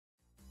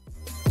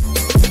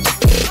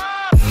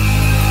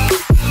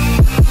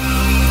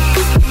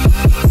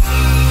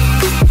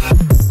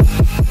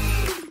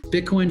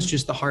Bitcoin's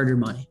just the harder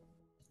money.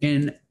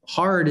 And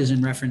hard is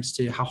in reference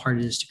to how hard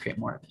it is to create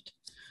more of it.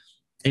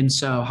 And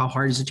so how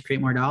hard is it to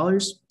create more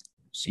dollars?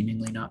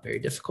 Seemingly not very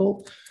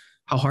difficult.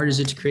 How hard is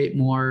it to create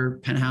more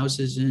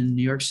penthouses in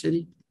New York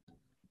City?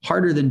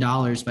 Harder than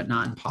dollars, but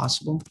not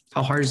impossible.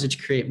 How hard is it to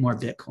create more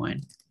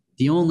Bitcoin?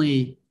 The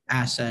only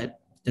asset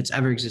that's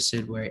ever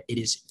existed where it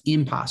is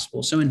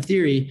impossible. So in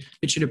theory,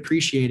 it should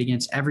appreciate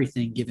against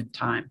everything given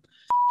time.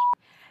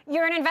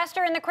 You're an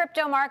investor in the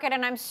crypto market,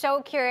 and I'm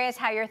so curious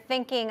how you're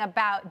thinking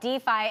about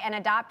DeFi and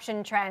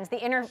adoption trends.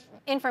 The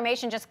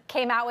information just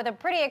came out with a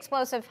pretty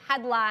explosive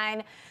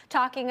headline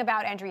talking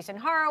about Andreessen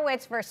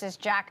Horowitz versus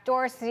Jack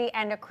Dorsey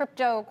and a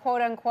crypto,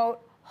 quote unquote,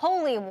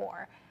 holy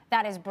war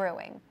that is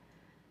brewing.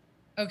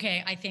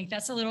 Okay, I think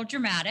that's a little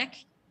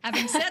dramatic.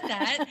 Having said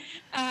that,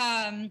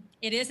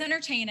 it is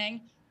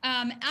entertaining.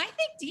 I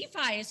think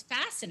DeFi is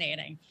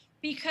fascinating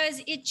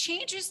because it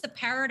changes the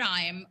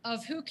paradigm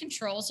of who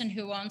controls and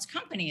who owns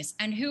companies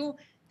and who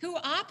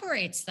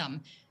operates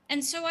them.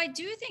 And so I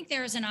do think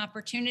there is an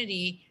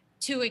opportunity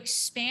to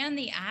expand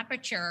the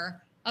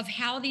aperture of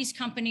how these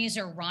companies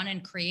are run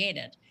and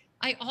created.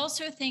 I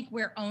also think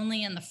we're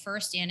only in the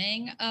first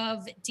inning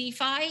of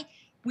DeFi.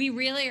 We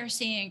really are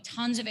seeing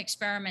tons of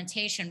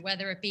experimentation,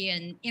 whether it be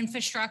in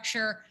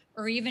infrastructure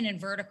or even in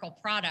vertical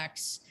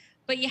products,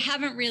 but you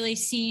haven't really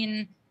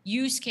seen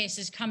use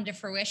cases come to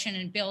fruition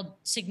and build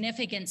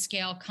significant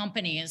scale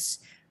companies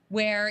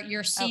where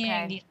you're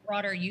seeing these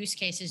broader use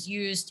cases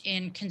used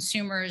in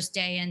consumers'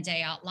 day in,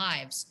 day out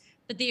lives.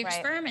 But the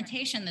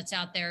experimentation that's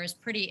out there is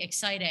pretty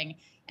exciting.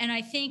 And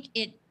I think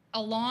it,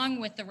 along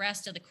with the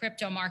rest of the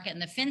crypto market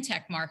and the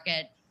fintech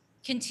market,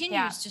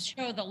 continues to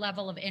show the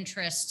level of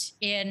interest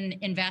in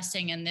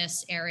investing in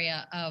this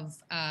area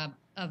of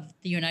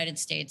the United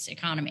States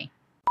economy.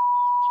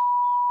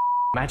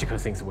 Magical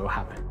things will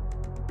happen.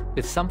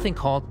 With something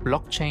called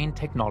blockchain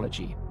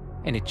technology,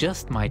 and it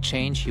just might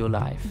change your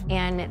life.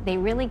 And they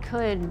really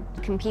could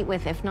compete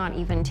with, if not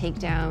even take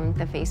down,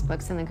 the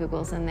Facebooks and the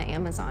Googles and the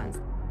Amazons.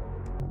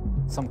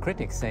 Some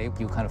critics say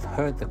you kind of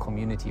hurt the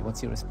community.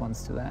 What's your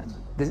response to that?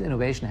 This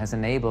innovation has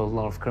enabled a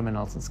lot of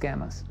criminals and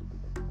scammers.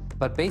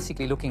 But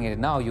basically, looking at it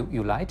now,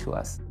 you lie to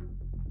us.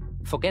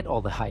 Forget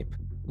all the hype.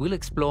 We'll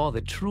explore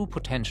the true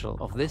potential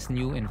of this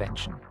new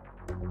invention.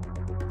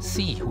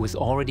 See who is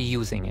already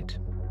using it.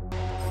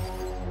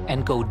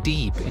 And go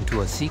deep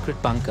into a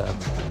secret bunker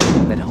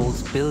that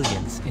holds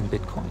billions in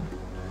Bitcoin.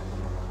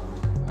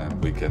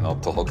 And we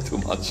cannot talk too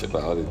much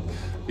about it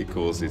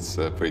because it's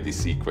pretty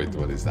secret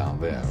what is down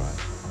there, right?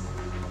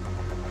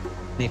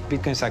 If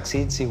Bitcoin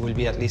succeeds, it will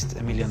be at least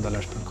 $1 million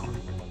per coin.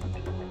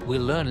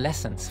 We'll learn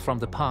lessons from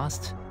the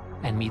past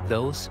and meet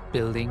those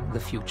building the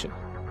future.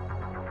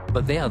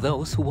 But there are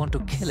those who want to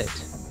kill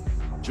it.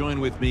 Join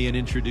with me in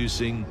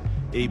introducing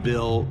a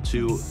bill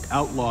to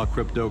outlaw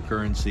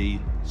cryptocurrency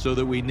so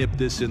that we nip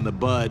this in the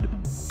bud.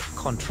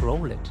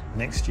 Control it.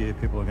 Next year,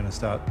 people are going to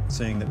start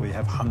seeing that we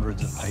have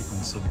hundreds of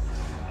patents and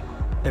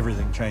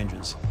everything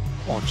changes.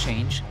 Or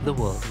change the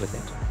world with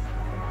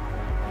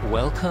it.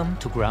 Welcome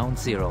to Ground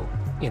Zero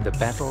in the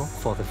battle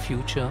for the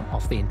future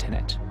of the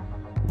internet.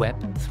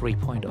 Web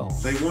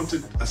 3.0. They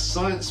wanted a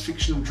science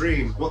fiction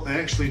dream. What they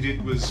actually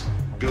did was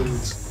build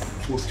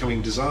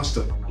forthcoming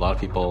disaster. A lot of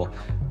people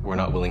were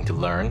not willing to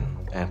learn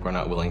and were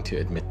not willing to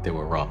admit they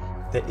were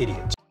wrong. They're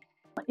idiots.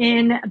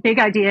 In Big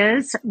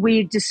Ideas,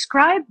 we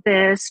describe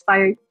this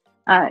by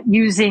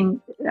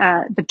using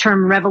the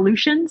term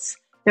revolutions.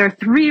 There are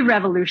 3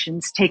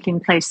 revolutions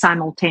taking place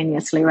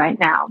simultaneously right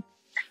now.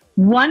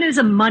 One is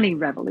a money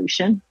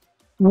revolution.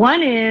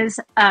 One is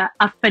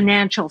a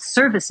financial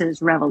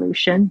services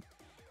revolution.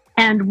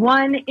 And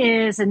one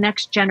is a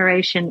next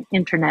generation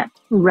internet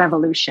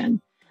revolution.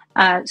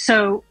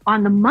 So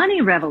on the money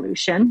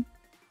revolution,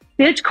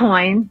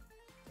 Bitcoin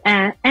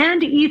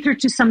and Ether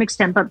to some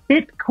extent, but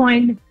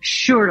Bitcoin,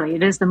 surely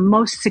it is the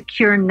most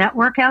secure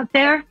network out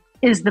there,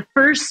 is the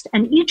first,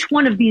 and each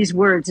one of these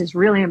words is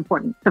really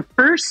important, the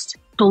first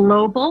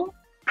global,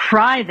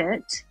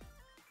 private,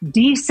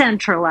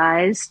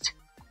 decentralized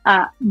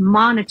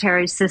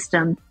monetary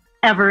system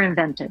ever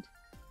invented.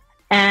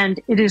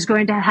 And it is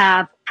going to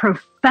have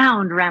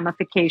profound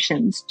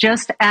ramifications.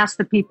 Just ask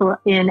the people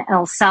in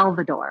El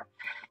Salvador.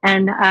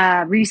 And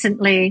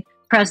recently,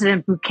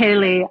 President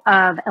Bukele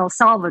of El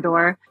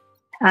Salvador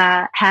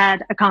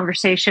had a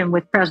conversation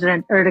with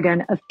President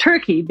Erdogan of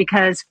Turkey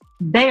because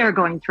they are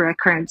going through a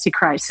currency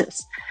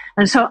crisis.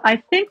 And so I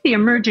think the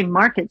emerging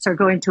markets are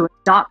going to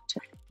adopt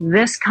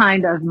this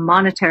kind of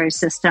monetary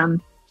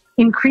system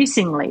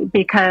increasingly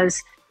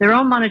because their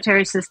own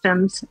monetary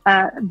systems,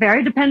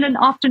 very dependent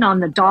often on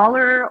the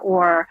dollar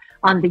or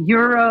on the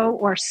euro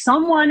or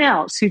someone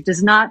else who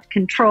does not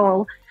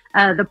control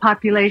the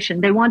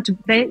population. They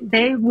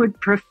would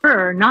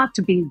prefer not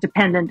to be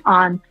dependent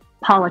on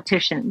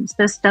politicians.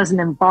 This doesn't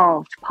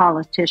involve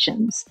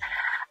politicians.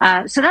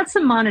 So that's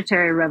the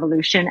monetary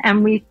revolution.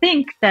 And we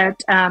think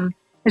that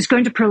it's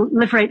going to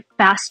proliferate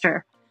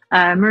faster.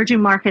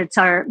 Emerging markets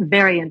are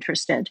very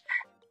interested.